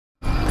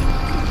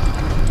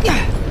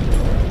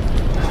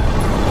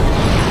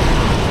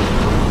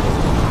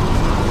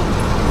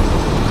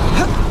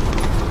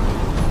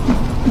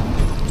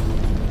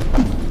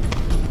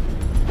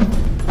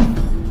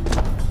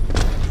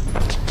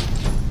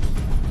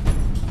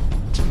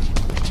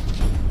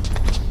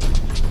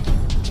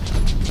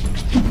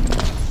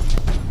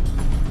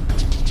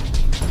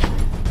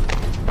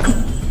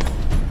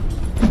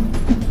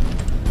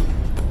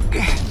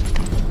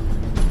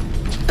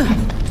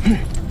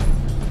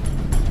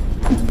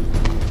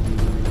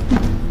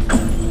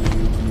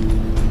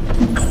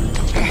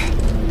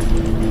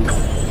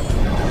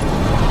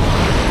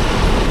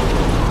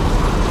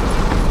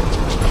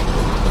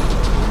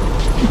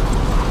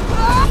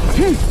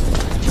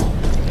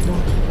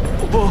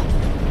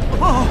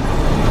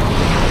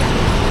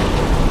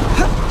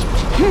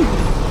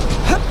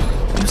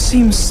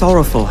seem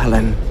sorrowful,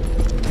 Helen.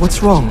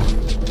 What's wrong?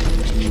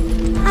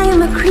 I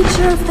am a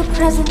creature of the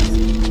present.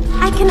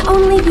 I can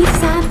only be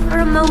sad for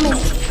a moment.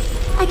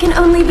 I can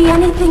only be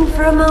anything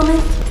for a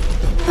moment.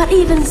 But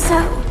even so,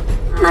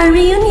 my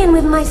reunion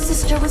with my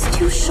sister was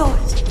too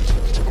short.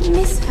 I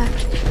miss her.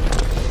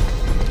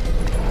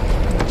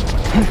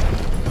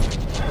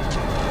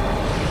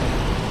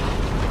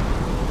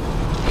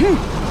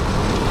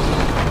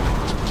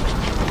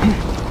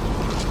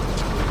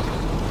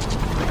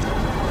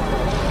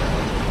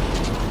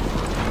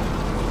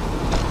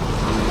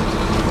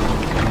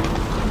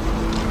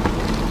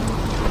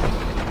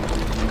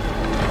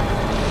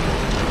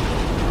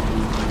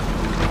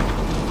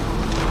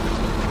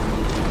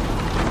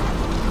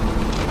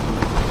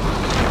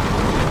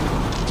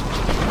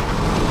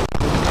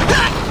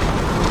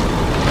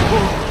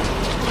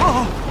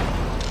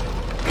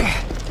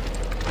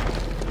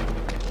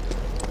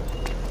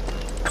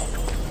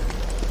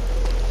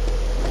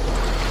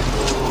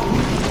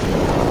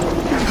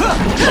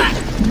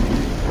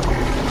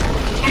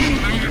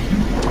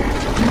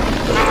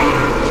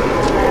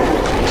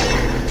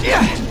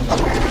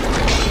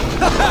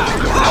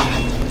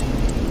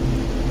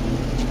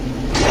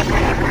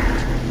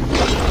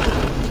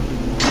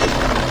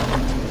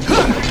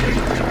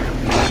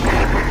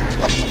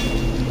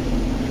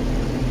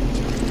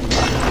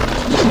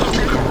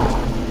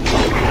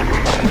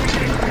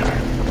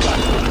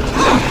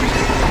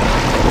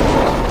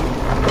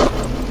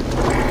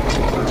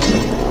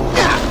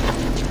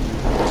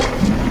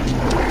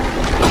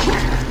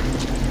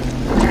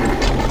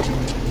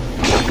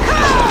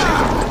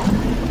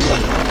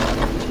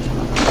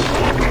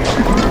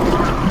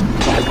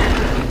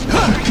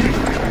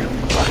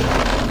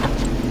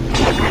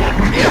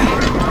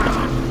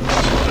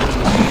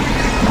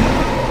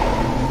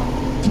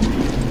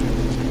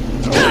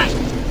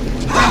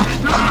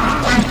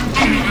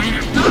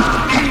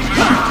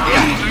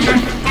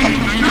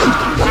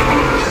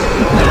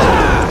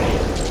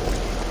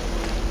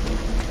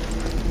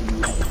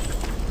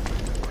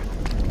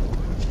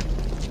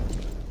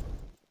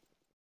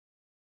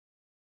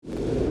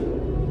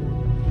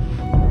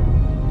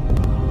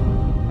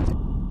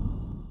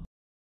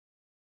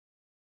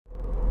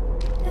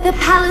 The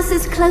palace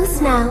is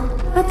close now,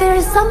 but there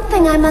is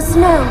something I must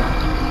know.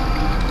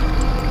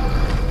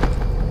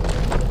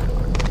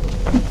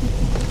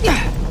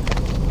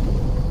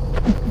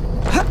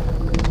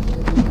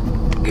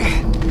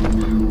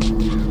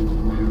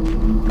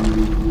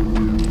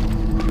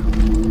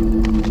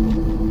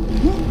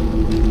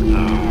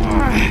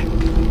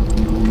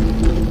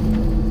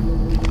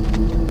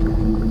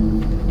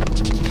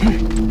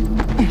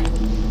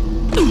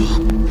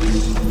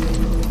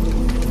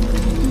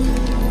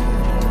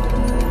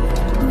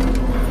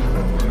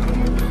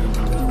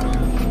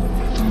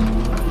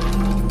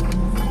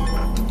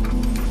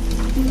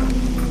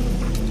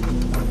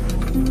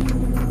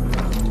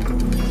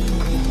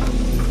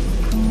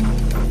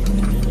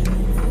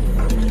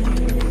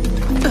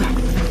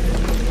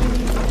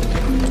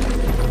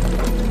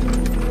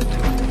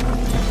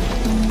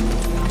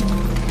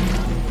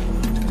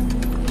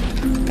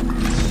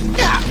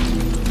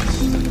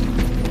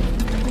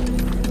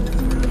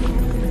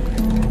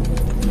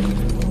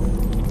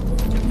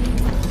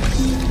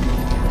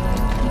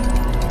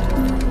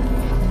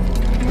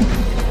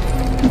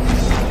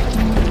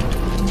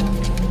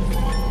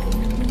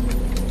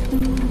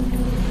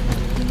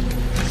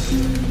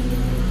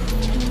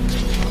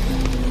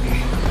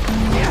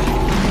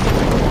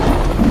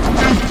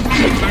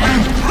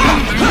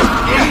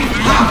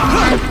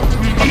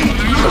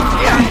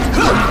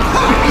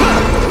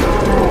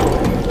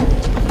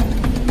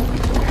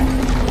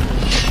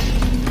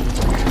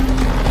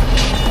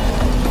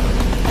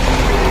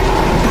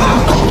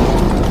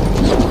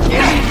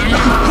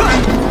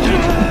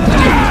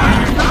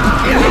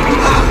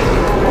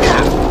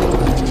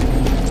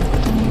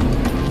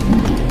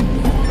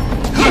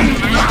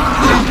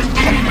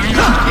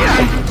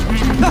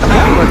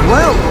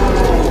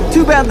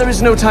 Too bad there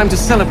is no time to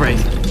celebrate.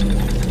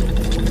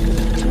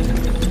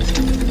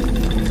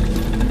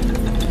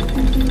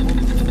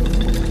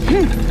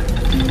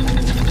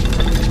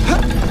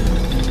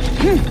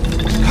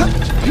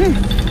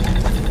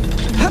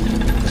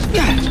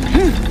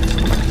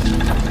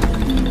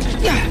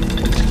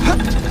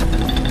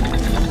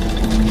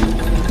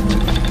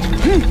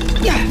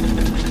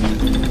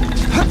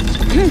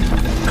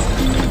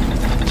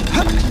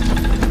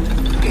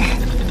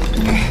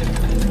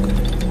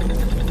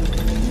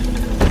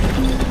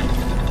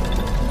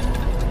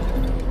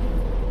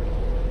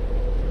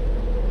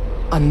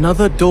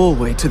 Another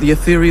doorway to the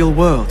ethereal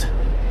world.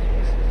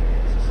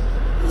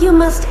 You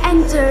must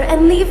enter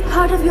and leave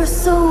part of your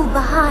soul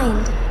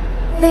behind.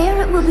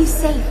 There it will be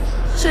safe,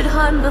 should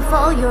harm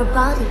befall your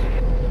body.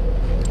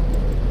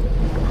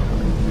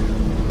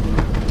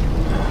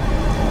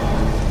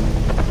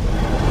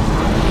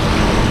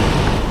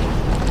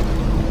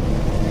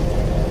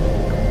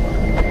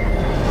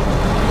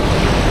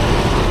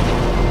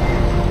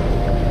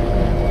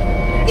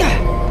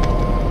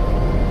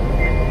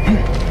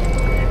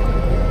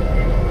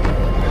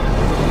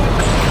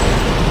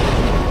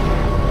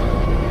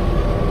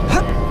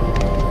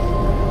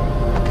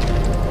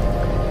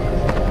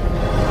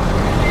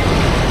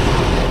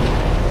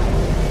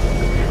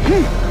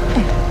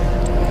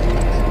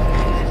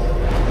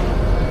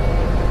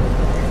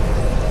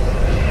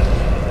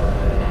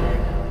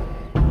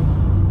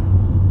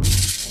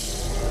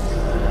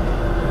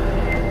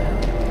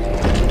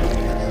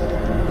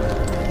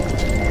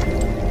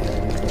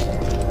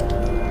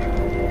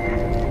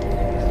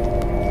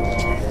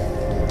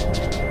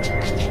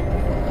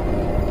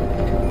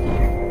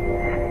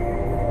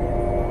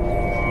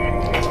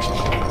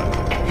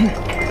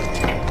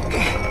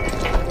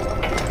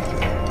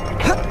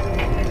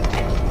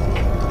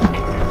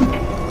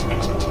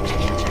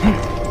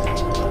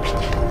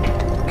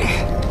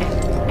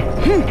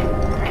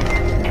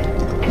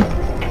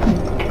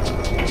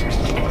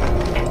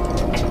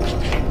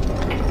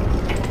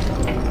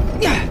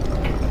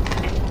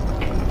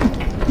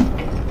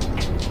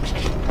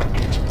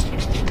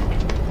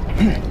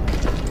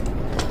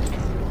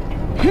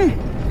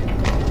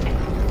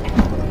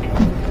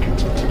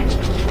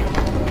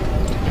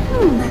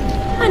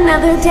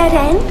 Another dead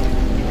end?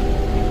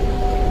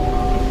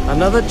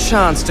 Another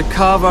chance to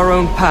carve our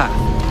own path.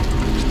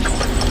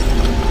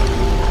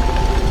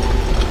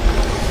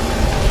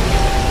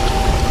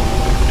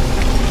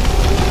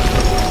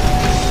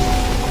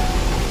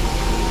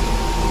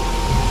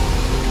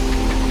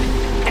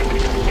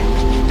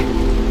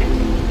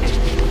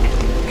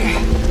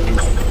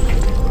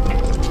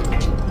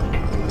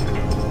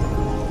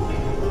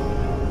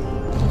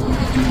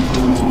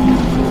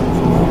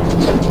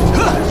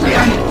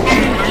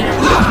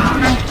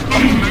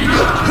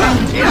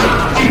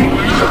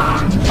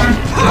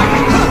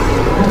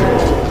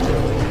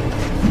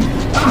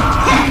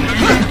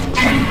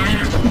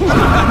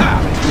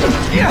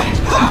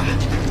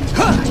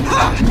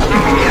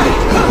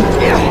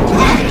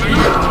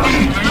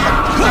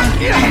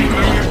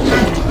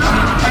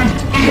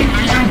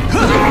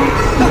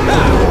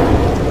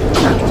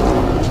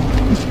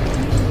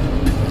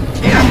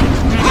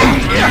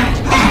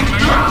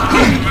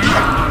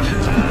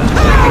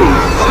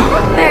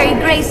 Very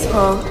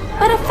graceful,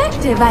 but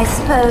effective, I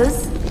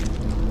suppose.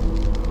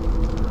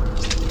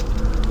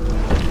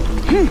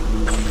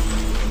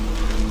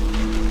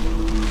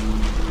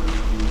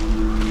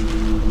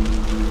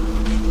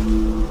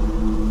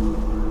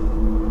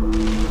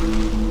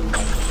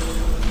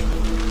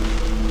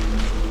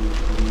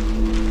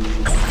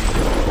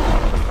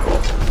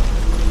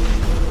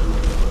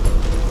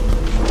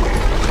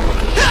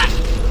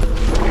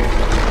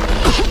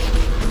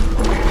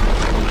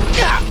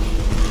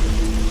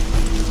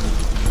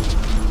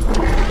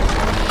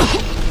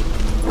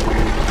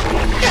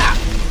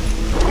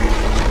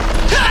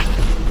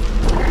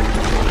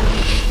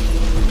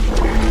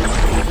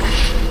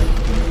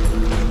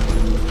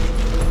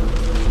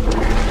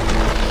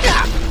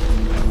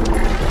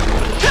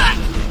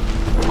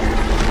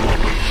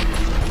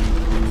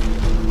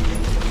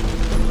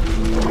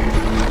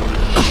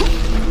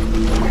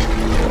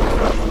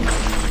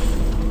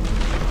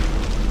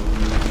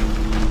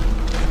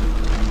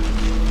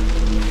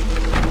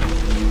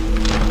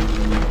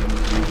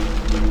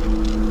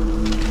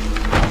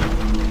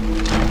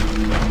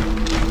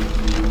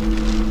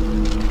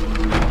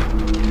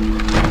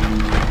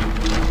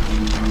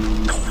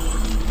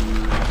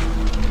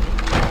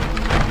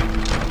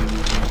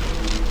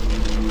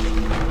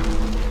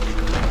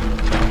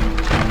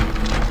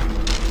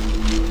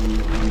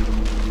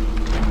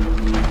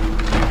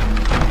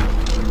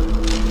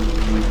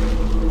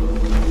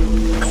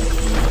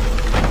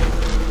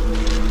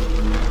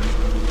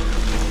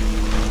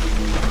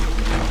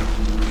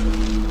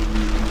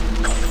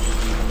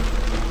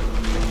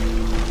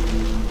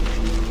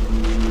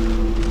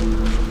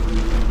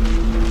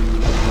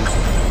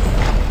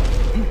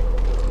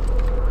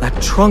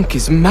 Trunk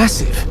is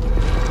massive.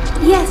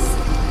 Yes.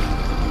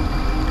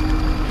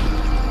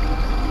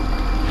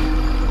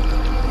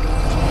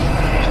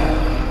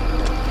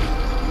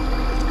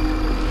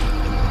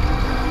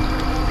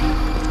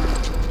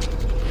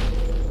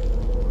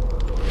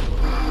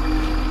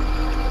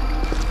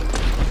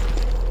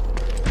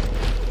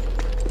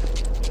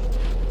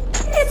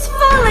 It's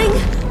falling!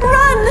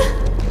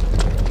 Run!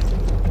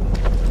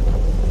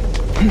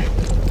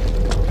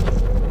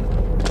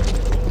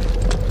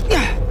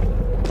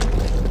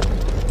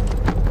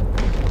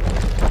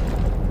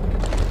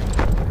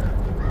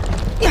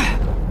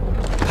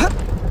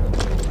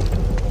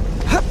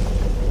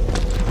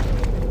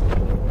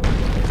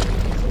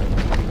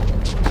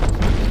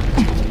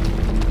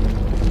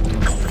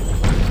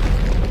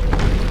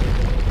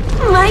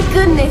 My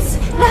goodness,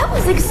 that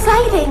was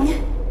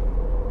exciting!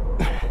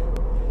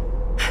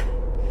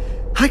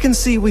 I can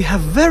see we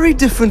have very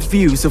different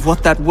views of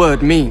what that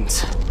word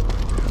means.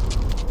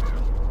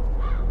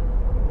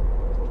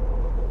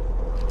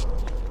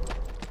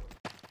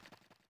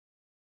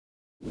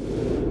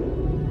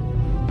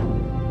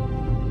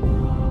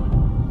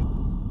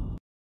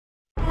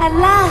 At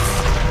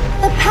last,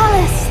 the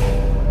palace!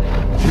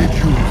 Did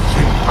you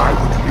think I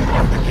would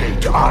leave the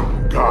gate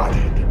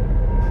unguarded?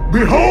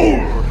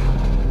 Behold!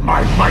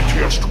 My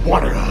mightiest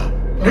warrior,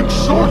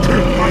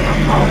 exalted by the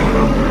power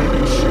of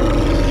grace.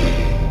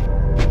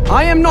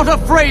 I am not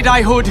afraid,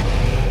 I Hood!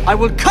 I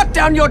will cut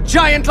down your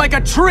giant like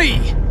a tree!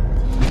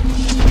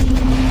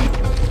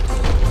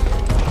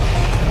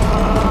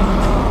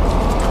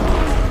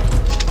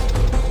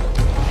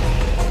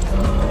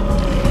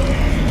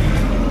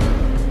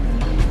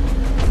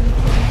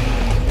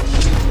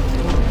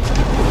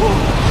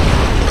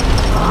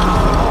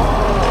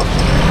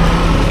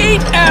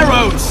 Eat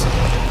arrows!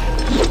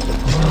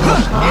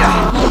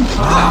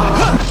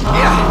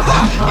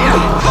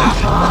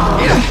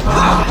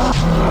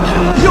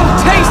 You'll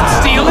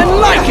taste steel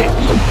and like it!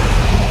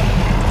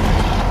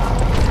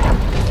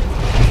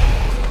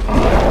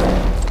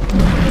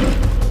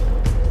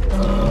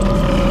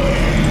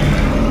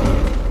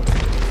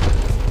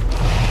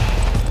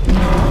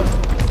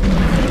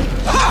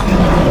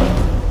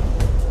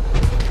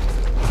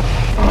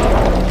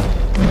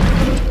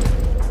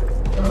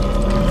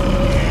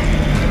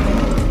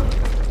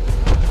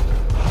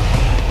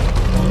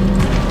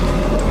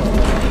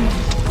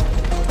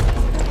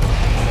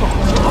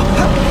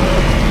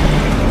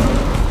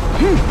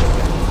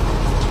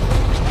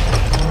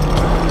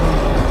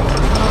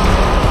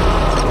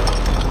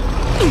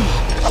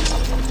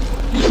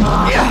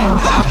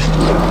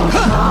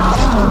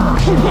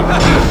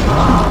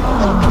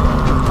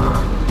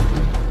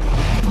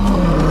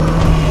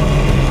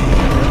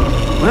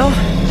 Well,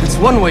 that's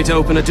one way to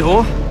open a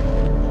door.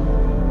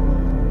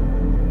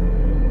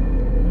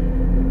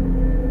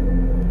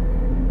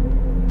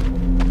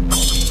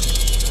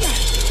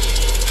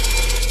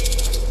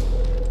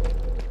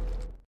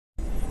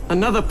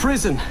 Another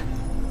prison.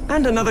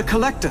 And another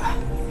collector.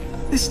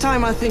 This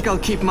time I think I'll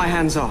keep my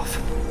hands off.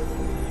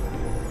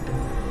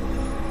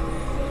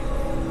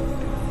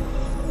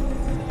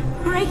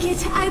 Break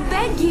it, I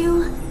beg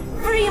you!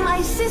 Free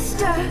my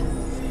sister!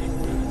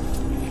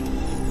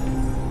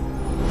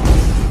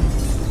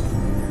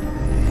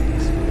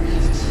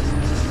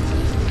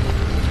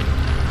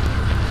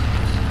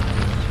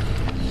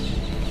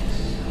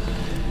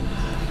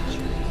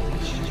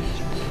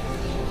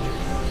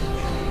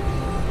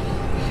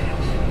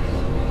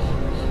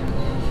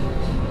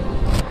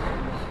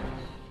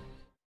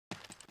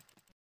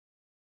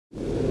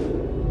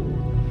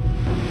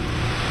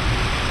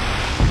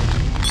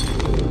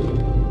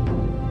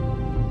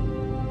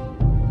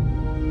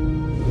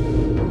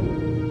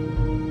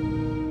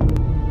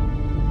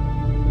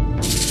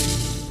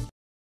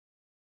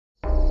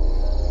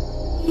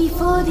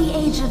 Before the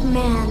age of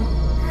man,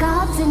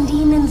 gods and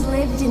demons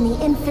lived in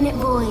the infinite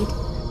void.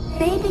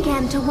 They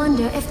began to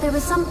wonder if there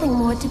was something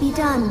more to be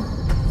done,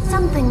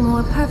 something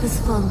more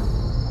purposeful.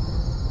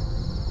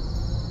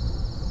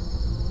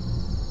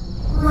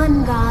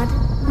 One god,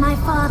 my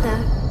father,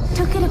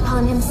 took it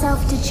upon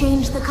himself to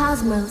change the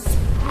cosmos,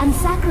 and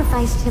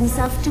sacrificed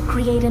himself to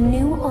create a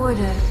new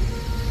order.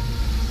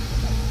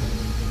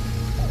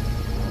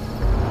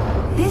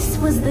 This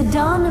was the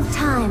dawn of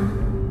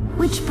time,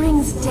 which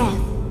brings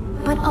death,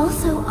 but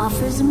also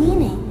offers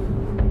meaning.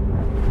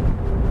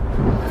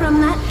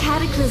 From that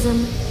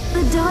cataclysm,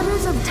 the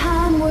daughters of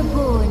time were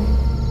born,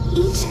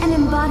 each an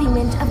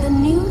embodiment of the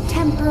new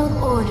temporal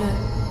order.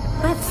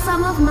 But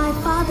some of my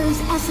father's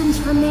essence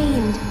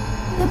remained.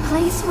 The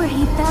place where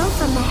he fell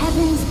from the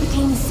heavens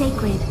became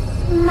sacred,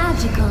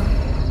 magical.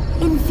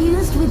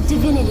 Infused with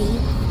divinity,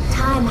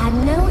 time had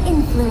no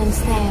influence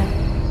there.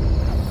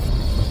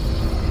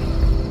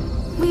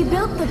 We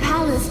built the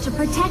palace to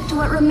protect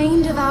what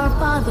remained of our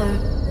father,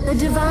 the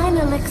divine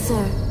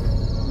elixir.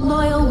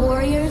 Loyal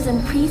warriors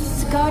and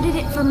priests guarded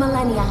it for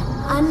millennia,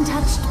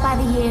 untouched by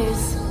the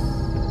years.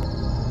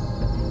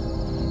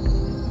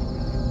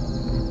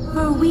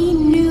 For we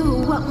knew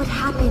what would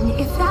happen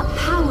if that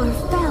power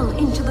fell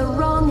into the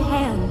wrong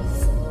hands.